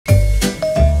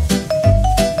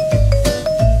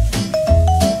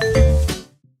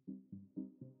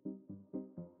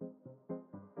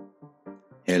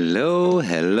Hello,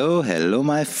 hello, hello,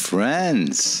 my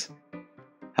friends.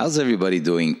 How's everybody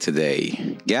doing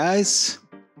today? Guys,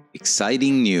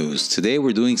 exciting news. Today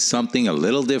we're doing something a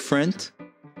little different.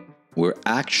 We're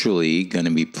actually going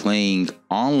to be playing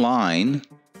online,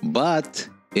 but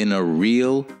in a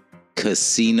real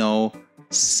casino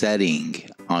setting,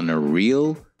 on a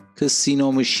real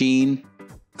casino machine,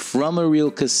 from a real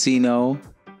casino.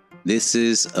 This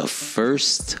is a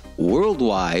first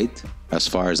worldwide, as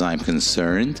far as I'm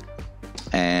concerned,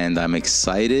 and I'm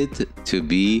excited to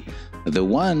be the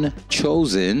one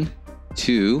chosen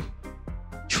to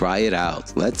try it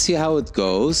out. Let's see how it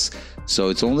goes. So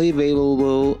it's only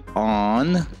available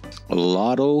on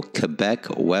Lotto Quebec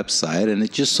website, and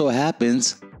it just so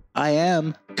happens I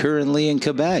am currently in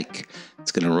Quebec.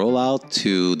 It's going to roll out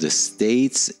to the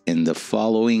States in the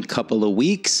following couple of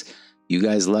weeks. You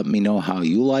guys let me know how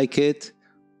you like it.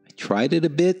 I tried it a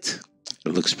bit.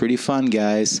 It looks pretty fun,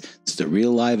 guys. It's the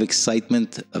real live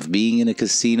excitement of being in a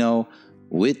casino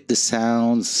with the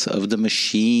sounds of the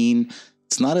machine.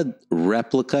 It's not a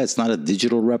replica. It's not a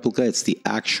digital replica. It's the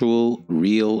actual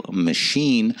real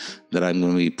machine that I'm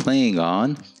going to be playing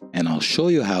on. And I'll show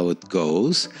you how it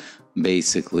goes.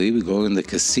 Basically, we go in the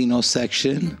casino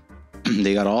section.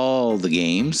 They got all the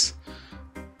games.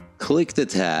 Click the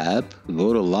tab,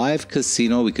 go to live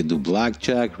casino. We could do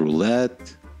blackjack,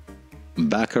 roulette,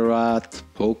 baccarat,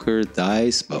 poker,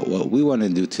 dice. But what we want to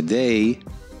do today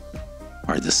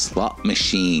are the slot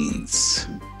machines.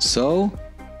 So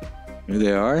here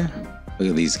they are. Look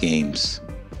at these games.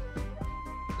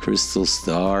 Crystal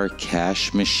Star,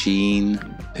 Cash Machine,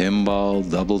 Pinball,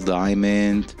 Double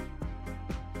Diamond.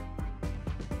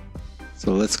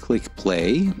 So let's click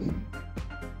play.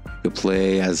 We could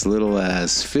play as little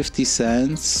as 50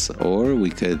 cents, or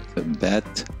we could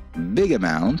bet big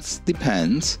amounts,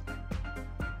 depends.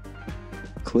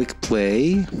 Click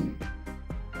play.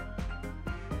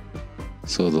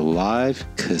 So the live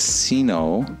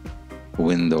casino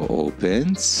window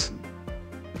opens.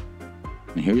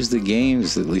 And here's the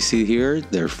games that we see here.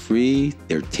 They're free,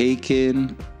 they're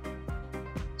taken.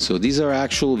 So these are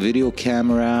actual video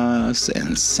cameras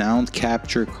and sound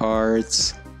capture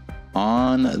cards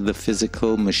on the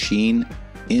physical machine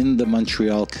in the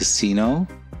Montreal casino.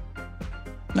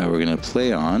 Now we're gonna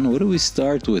play on. What do we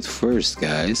start with first,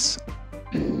 guys?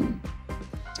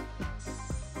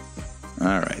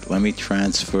 All right, let me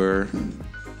transfer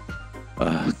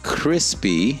a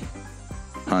crispy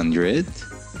 100.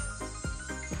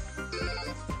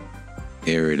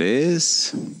 Here it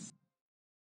is.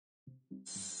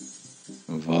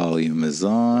 Volume is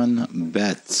on.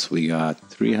 Bets, we got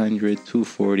 300,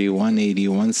 240, 180,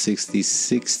 160,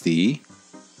 60.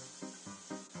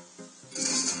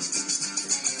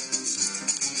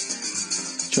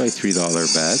 Try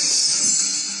 $3 bets.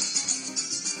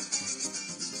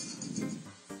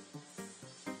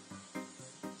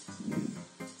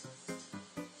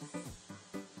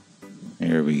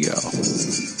 Here we go. Let's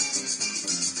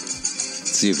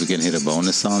see if we can hit a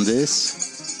bonus on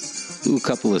this. Do a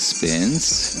couple of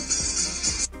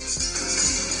spins.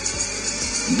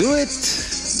 Do it!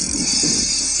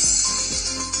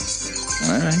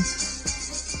 Alright.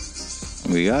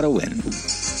 We got a win.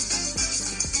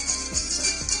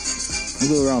 We'll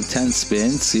go around 10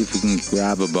 spins, see if we can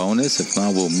grab a bonus. If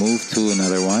not, we'll move to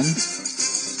another one.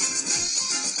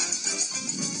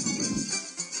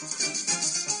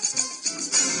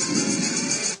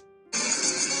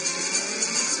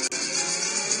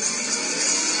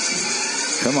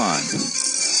 Come on.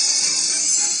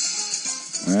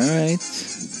 All right.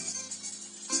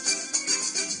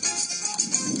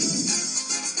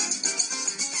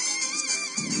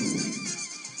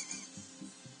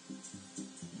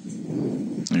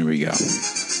 Here we go.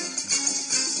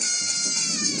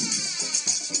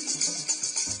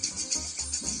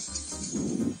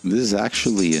 This is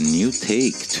actually a new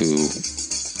take to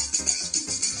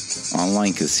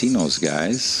online casinos,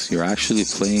 guys. You're actually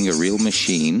playing a real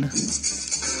machine.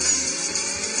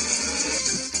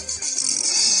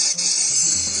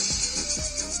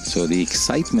 So the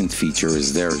excitement feature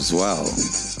is there as well.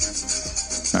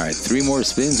 All right, 3 more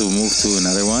spins. We'll move to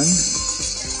another one.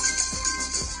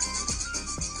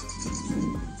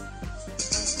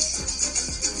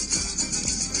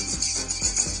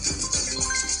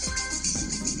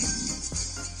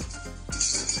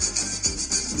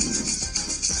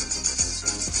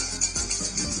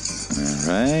 All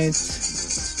right.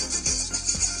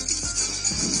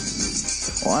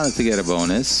 Wanted to get a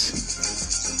bonus.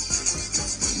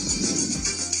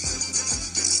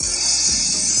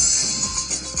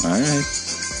 All right.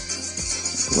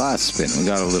 Last spin, we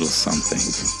got a little something.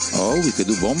 Oh, we could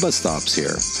do BOMBA stops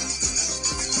here.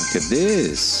 Look at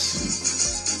this.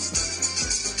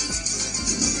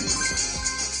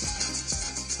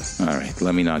 Alright,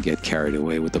 let me not get carried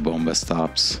away with the bomba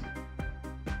stops.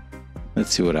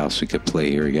 Let's see what else we could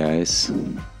play here, guys.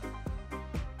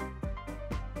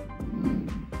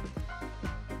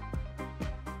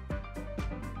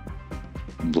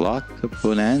 Block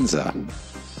Bonanza.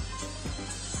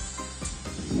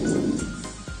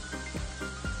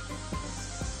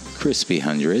 Crispy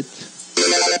 100.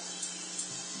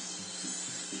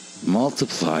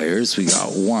 Multipliers, we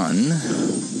got 1,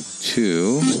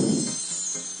 2.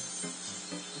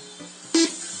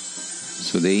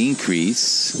 So they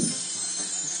increase.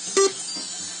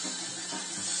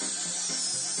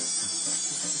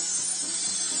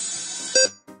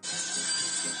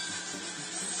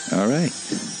 All right.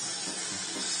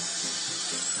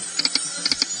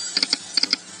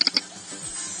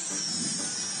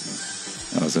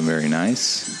 That wasn't very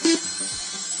nice.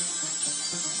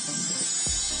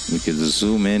 We could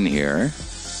zoom in here.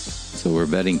 So we're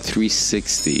betting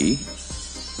 360,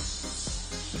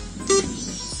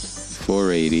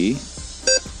 480,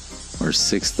 or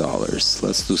 $6.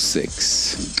 Let's do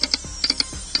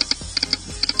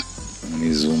 6. Let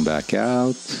me zoom back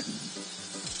out.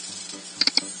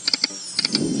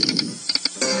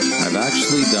 I've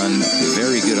actually done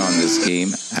very good on this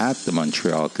game at the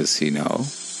Montreal Casino.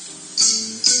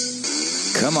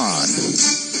 Come on.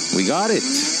 We got it.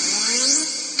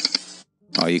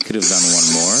 Oh, you could have done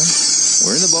one more.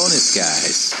 We're in the bonus,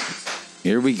 guys.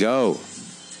 Here we go.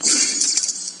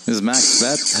 This is max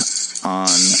bet on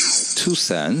 2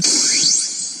 cents.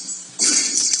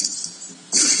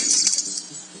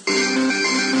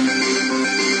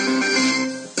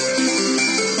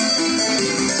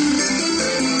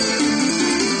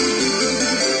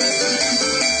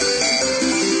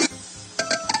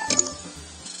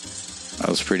 That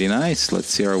was pretty nice. Let's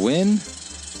see our win.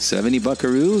 70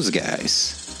 buckaroos,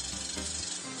 guys.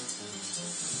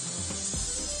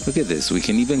 Look at this. We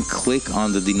can even click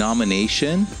on the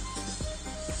denomination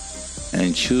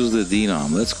and choose the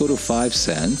denom. Let's go to 5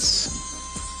 cents.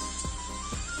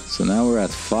 So now we're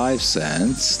at 5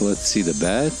 cents. Let's see the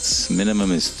bets.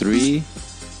 Minimum is 3,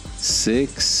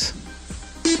 6,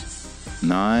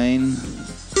 9,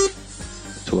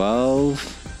 12,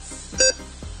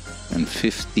 and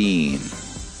 15.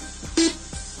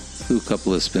 Do a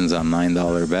couple of spins on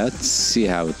 $9 bets. See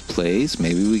how it plays.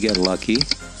 Maybe we get lucky.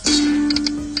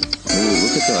 Oh,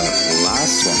 look at the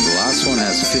last one. The last one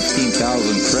has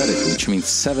 15,000 credit, which means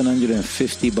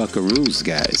 750 buckaroos,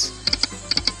 guys.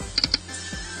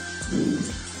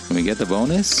 Can we get the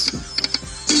bonus?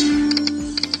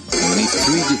 We need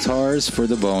 3 guitars for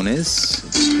the bonus.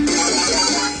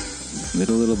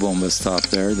 Little bomba stop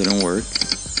there. Didn't work.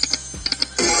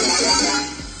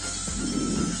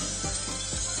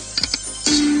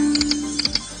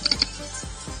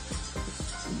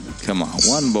 Come on,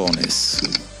 1 bonus.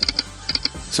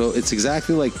 So it's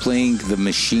exactly like playing the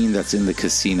machine that's in the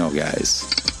casino, guys.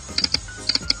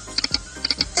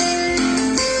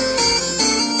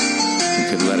 You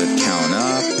could let it count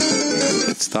up. You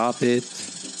could stop it.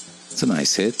 It's a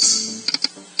nice hit.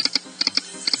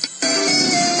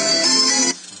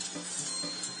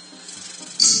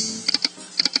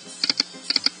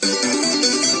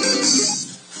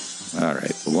 All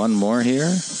right, 1 more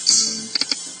here.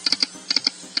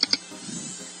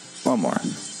 1 more.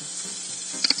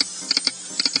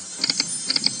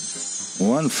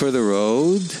 1 for the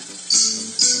road.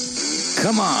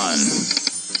 Come on.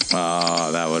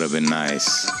 Oh, that would have been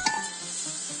nice.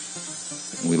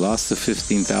 We lost the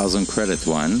 15,000 credit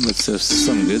one. Let's have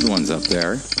some good ones up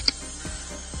there.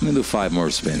 I'm going to do 5 more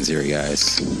spins here,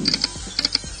 guys.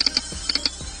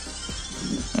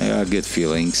 I got good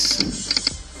feelings.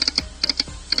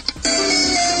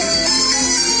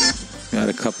 Got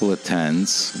a couple of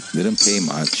 10s. Didn't pay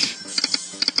much.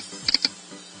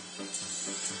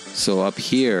 So up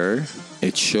here,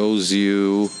 it shows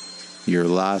you your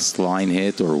last line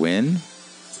hit or win.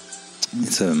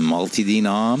 It's a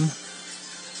multi-denom.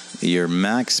 Your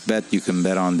max bet you can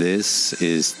bet on this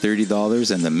is $30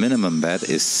 and the minimum bet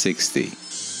is $60.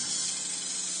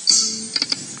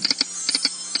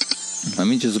 Let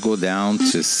me just go down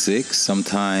to 6.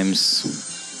 Sometimes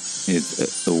it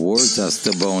awards us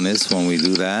the bonus when we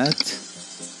do that.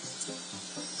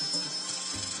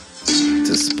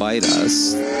 To spite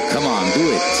us. Come on,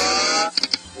 do it.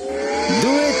 Do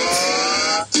it!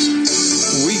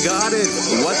 We got it!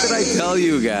 What did I tell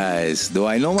you guys? Do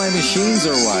I know my machines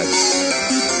or what?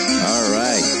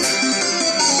 Alright.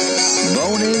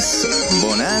 Bonus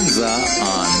Bonanza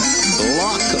on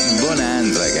Block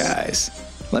Bonanza, guys.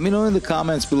 Let me know in the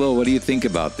comments below, what do you think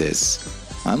about this?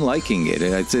 I'm liking it.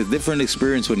 It's a different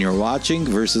experience when you're watching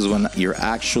versus when you're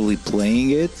actually playing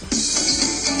it.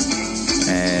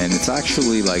 And it's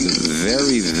actually like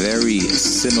very, very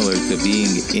similar to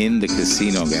being in the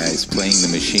casino, guys, playing the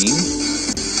machine.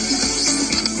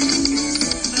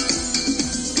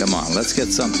 Come on, let's get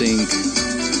something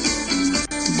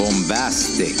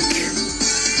bombastic.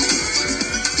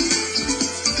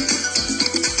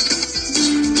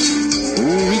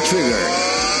 Ooh, re-trigger.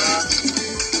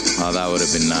 Oh, that would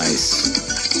have been nice.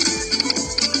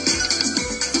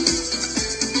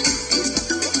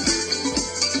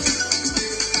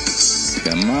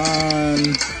 Come on.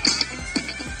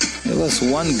 Give us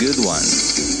one good one.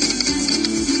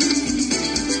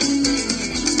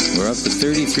 We're up to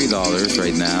 $33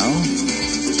 right now.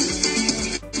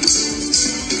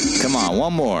 Come on,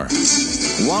 one more.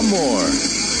 One more.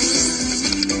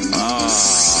 Ah.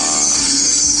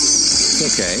 It's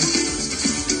okay.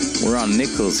 We're on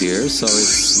nickels here, so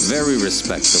it's very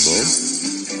respectable.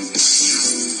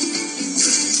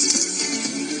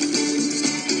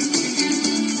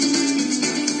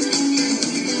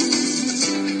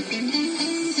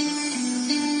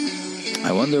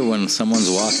 I wonder when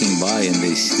someone's walking by and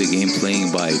they see the game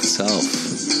playing by itself,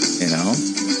 you know?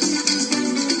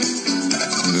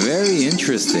 Very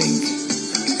interesting.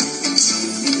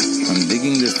 I'm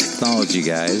digging this technology,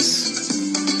 guys.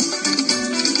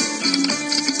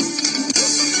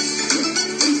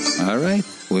 All right,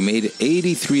 we made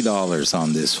 $83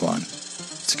 on this one.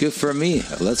 It's good for me.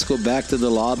 Let's go back to the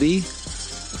lobby.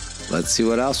 Let's see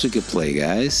what else we could play,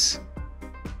 guys.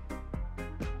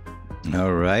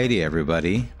 Alrighty,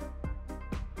 everybody.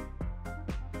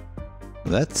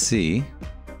 Let's see.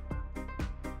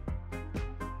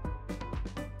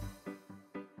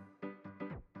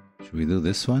 Should we do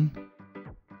this one?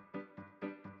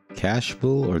 Cash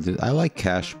bull or I like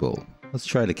cash bull. Let's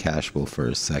try the cash bull for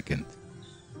a second.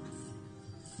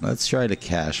 Let's try the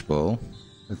cash bull.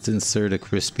 Let's insert a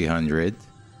crispy 100.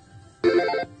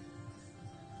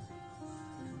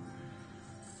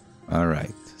 All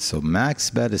right. So max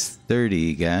bet is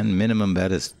 30 again. Minimum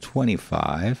bet is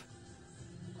 25.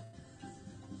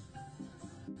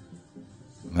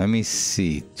 Let me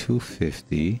see.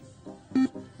 250.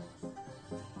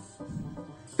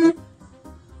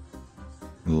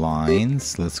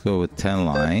 Lines. Let's go with 10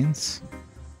 lines.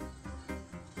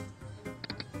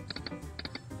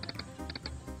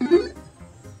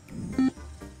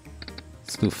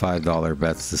 Let's do $5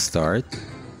 bets to start.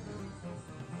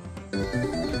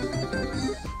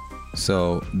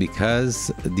 So,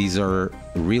 because these are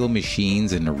real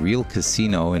machines in a real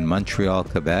casino in Montreal,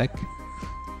 Quebec,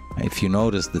 if you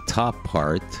notice the top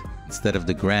part, instead of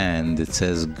the grand, it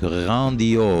says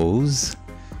grandiose,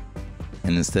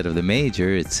 and instead of the major,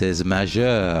 it says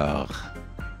majeur,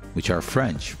 which are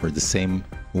French for the same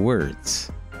words.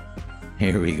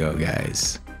 Here we go,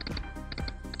 guys.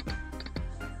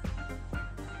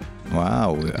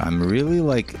 Wow, I'm really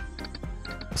like...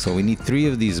 So we need 3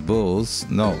 of these bulls.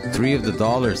 No, 3 of the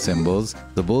dollar symbols.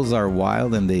 The bulls are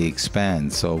wild and they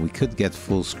expand, so we could get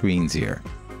full screens here.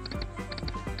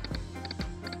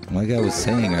 Like I was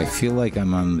saying, I feel like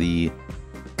I'm on the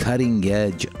cutting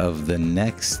edge of the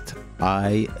next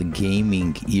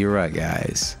iGaming era,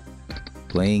 guys.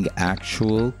 Playing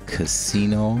actual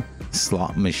casino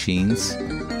slot machines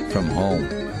from home.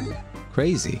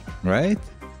 Crazy, right?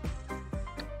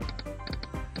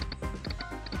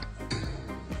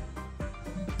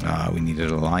 We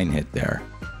needed a line hit there.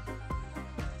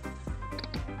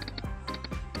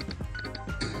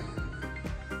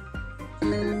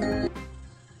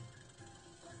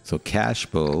 So Cash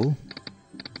Bowl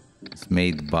is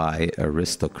made by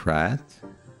Aristocrat.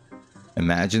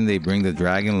 Imagine they bring the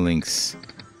Dragon Links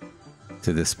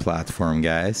to this platform,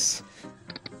 guys.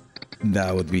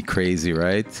 That would be crazy,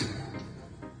 right?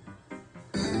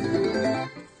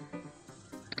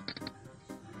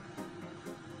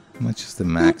 How much is the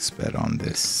max bet on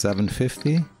this?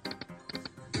 750?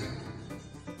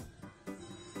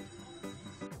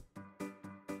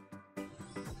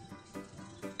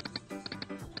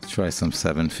 Let's try some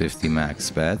 750 max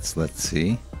bets. Let's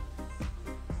see.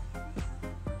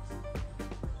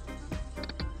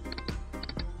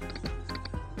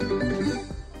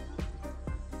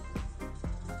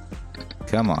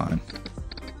 Come on.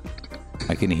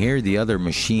 I can hear the other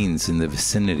machines in the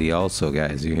vicinity also,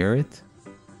 guys. You hear it?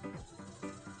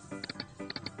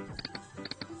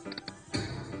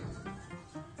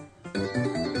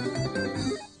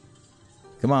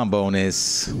 Come on,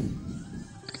 bonus.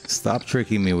 Stop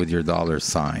tricking me with your dollar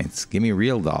signs. Give me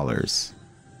real dollars.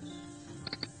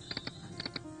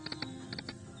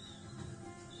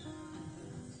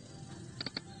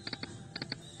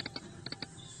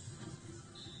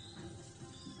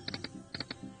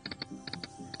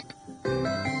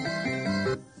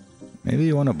 Maybe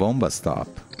you want a bomba stop.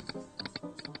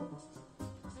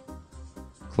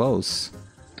 Close.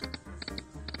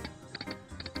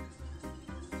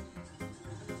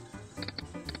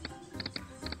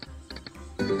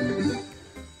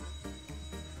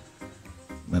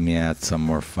 Let me add some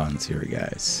more funds here,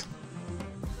 guys.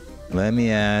 Let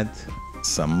me add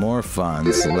some more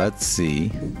funds. Let's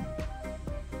see.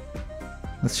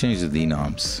 Let's change the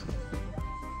denoms.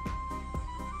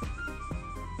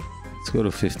 Let's go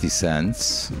to 50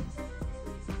 cents.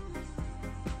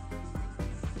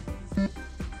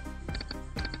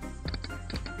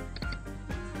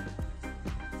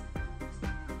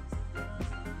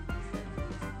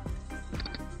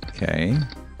 Okay.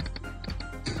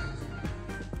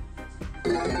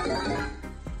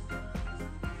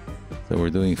 So we're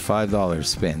doing $5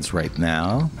 spins right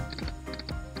now.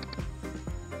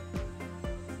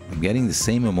 I'm getting the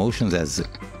same emotions as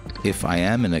if I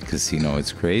am in a casino.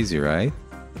 It's crazy, right?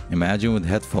 Imagine with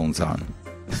headphones on.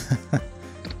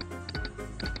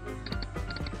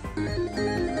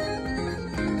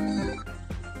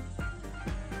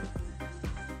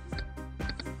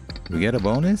 We get a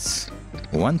bonus?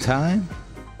 One time?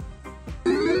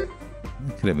 That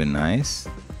could have been nice.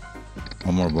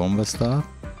 One more bomba stop.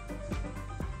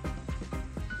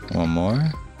 One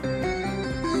more.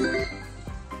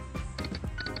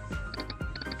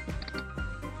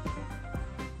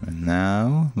 And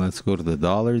now, let's go to the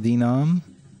dollar denom.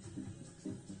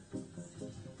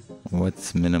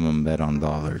 What's minimum bet on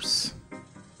dollars?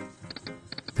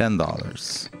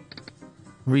 $10.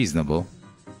 Reasonable.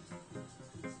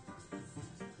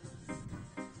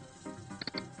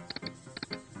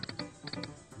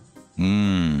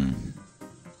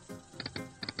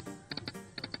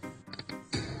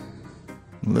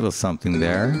 A little something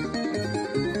there.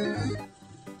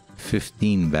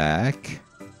 15 back.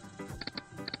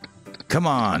 Come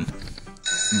on.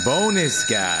 Bonus,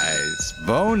 guys.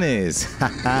 Bonus.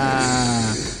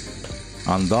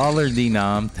 On dollar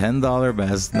denom, $10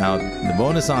 best. Now, the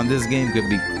bonus on this game could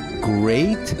be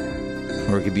great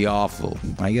or it could be awful.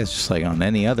 I guess just like on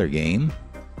any other game.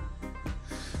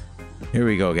 Here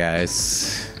we go,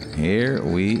 guys. Here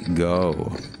we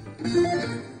go.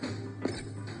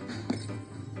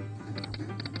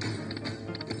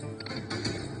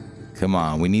 Come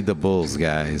on, we need the bulls,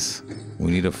 guys.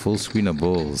 We need a full screen of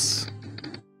bulls.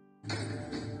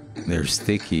 They're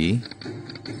sticky.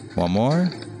 One more.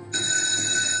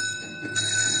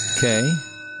 Okay.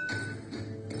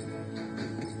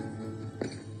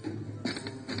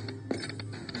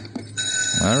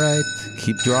 All right.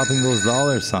 Keep dropping those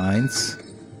dollar signs.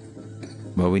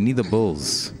 But we need the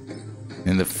bulls.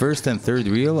 And the first and third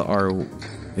reel are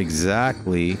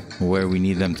exactly where we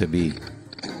need them to be.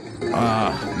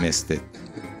 Ah, missed it.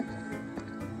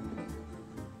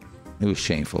 It was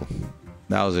shameful.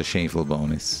 That was a shameful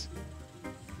bonus.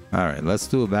 All right, let's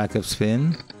do a backup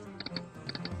spin.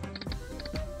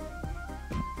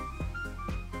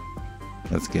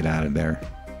 Let's get out of there.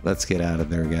 Let's get out of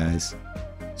there, guys.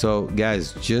 So,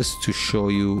 guys, just to show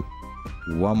you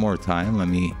one more time, let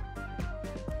me...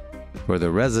 For the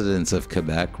residents of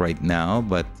Quebec right now,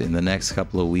 but in the next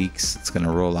couple of weeks, it's going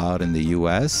to roll out in the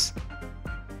US.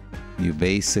 You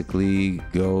basically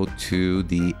go to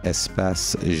the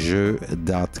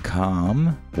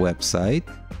espacejeu.com website.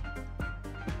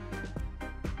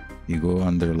 You go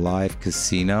under live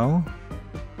casino.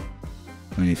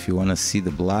 And if you want to see the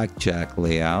blackjack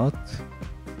layout,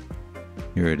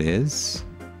 here it is.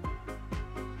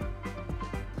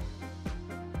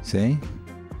 See?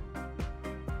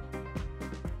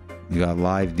 You got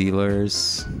live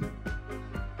dealers.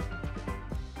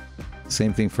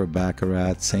 Same thing for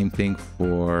Baccarat, same thing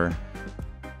for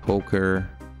poker,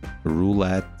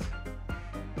 roulette.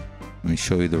 Let me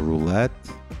show you the roulette.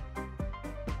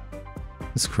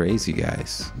 It's crazy,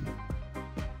 guys.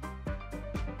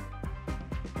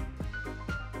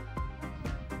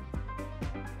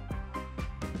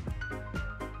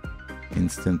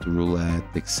 Instant roulette,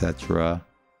 etc.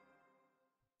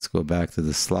 Let's go back to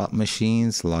the slot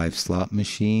machines, live slot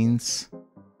machines.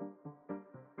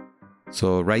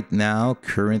 So right now,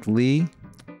 currently,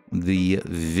 the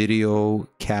video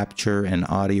capture and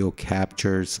audio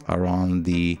captures are on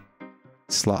the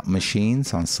slot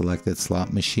machines, on selected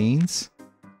slot machines.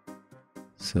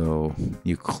 So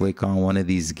you click on one of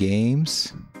these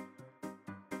games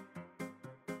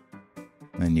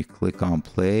and you click on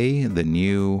play. The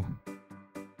new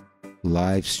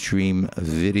live stream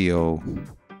video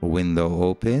window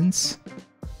opens.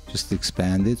 Just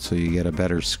expand it so you get a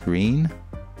better screen.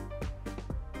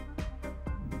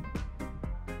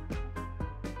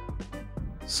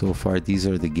 So far, these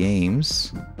are the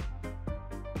games.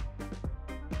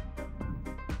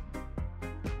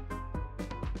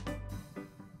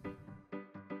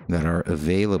 that are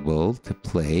available to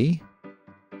play.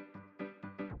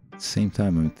 At the same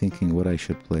time, I'm thinking what I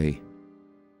should play.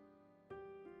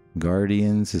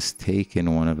 Guardians is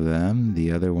taken, one of them.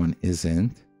 The other one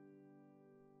isn't.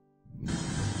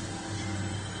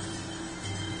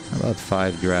 How about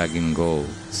 5 dragon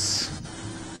golds?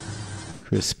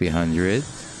 Crispy 100.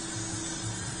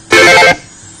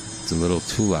 It's a little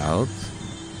too loud.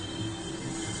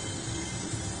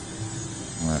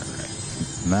 Alright.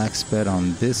 Max bet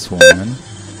on this one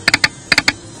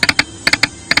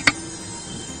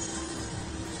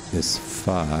is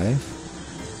 5.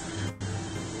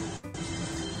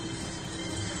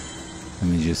 Let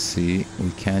me just see.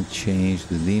 We can't change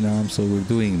the denom, so we're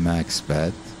doing max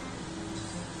bet.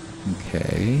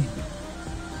 Okay.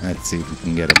 Let's see if we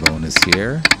can get a bonus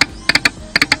here.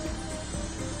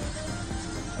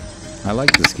 I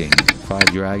like this game. 5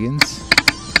 dragons.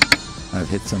 I've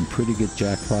hit some pretty good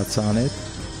jackpots on it.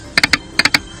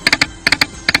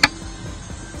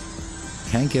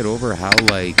 Can't get over how,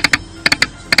 like,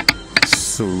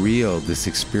 surreal this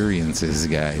experience is,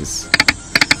 guys.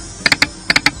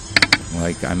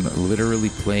 Like, I'm literally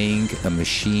playing a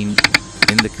machine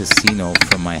in the casino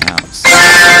from my house.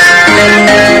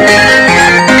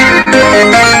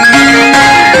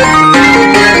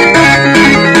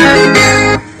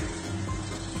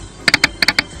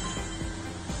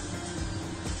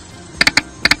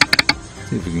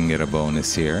 See if we can get a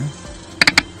bonus here.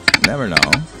 Never know.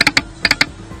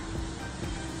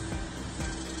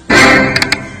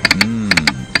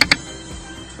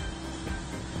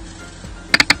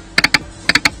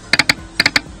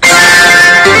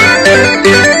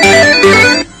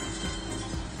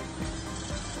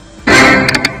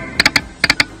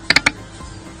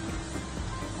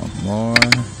 More.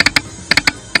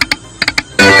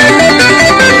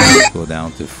 Let's go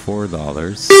down to $4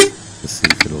 to see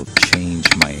if it'll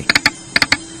change my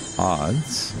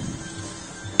odds.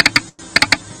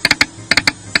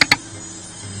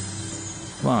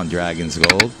 Come on, Dragon's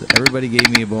Gold. Everybody gave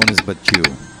me a bonus but you.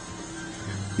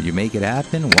 Did you make it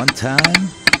happen one time?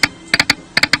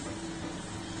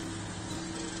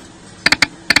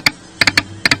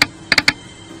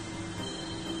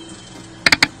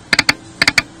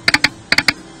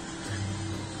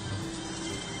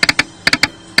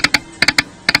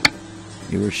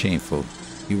 You were shameful.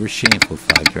 You were shameful,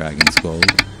 5 Dragons Gold.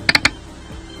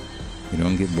 You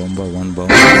don't get BOMBA 1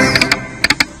 bonus.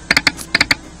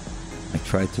 I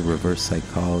tried to reverse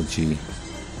psychology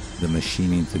the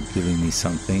machine into giving me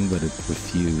something, but it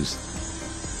refused.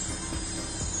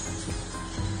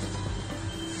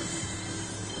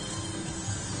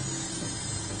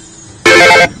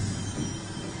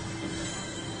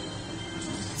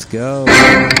 Let's go.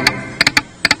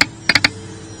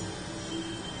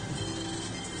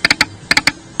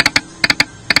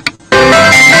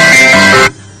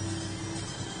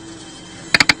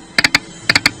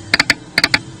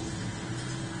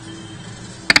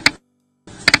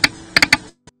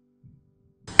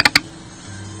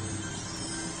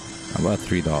 How about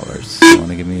 $3? You want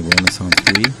to give me a bonus on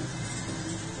 3?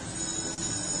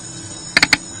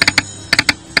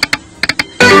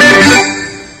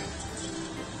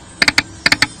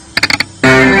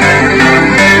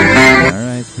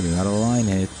 Alright, we got a line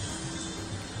hit.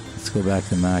 Let's go back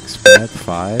to max bet,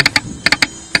 5.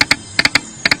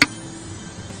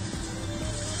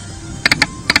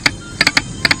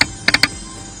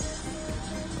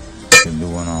 Can do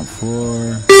one on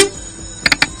 4.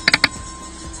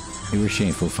 You were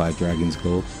shameful, 5 Dragons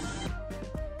Gold.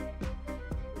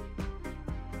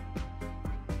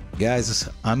 Guys,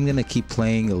 I'm gonna keep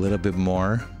playing a little bit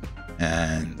more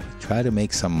and try to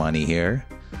make some money here.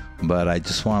 But I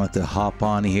just wanted to hop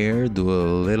on here, do a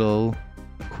little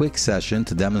quick session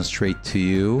to demonstrate to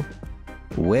you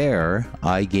where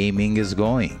iGaming is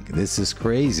going. This is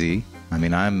crazy. I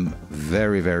mean, I'm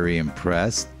very, very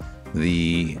impressed.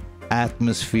 The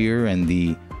atmosphere and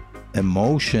the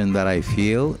emotion that I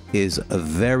feel is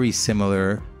very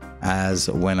similar as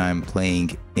when I'm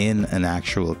playing in an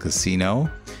actual casino,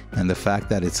 and the fact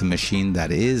that it's a machine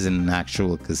that is in an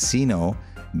actual casino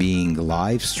being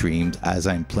live streamed as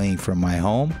I'm playing from my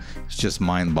home, it's just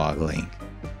mind-boggling.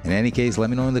 In any case, let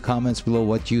me know in the comments below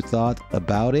what you thought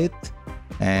about it,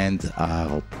 and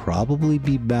I'll probably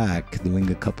be back doing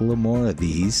a couple of more of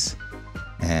these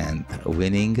and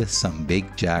winning some big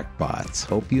jackpots.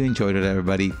 Hope you enjoyed it,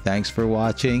 everybody. Thanks for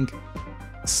watching.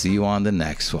 See you on the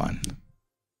next one.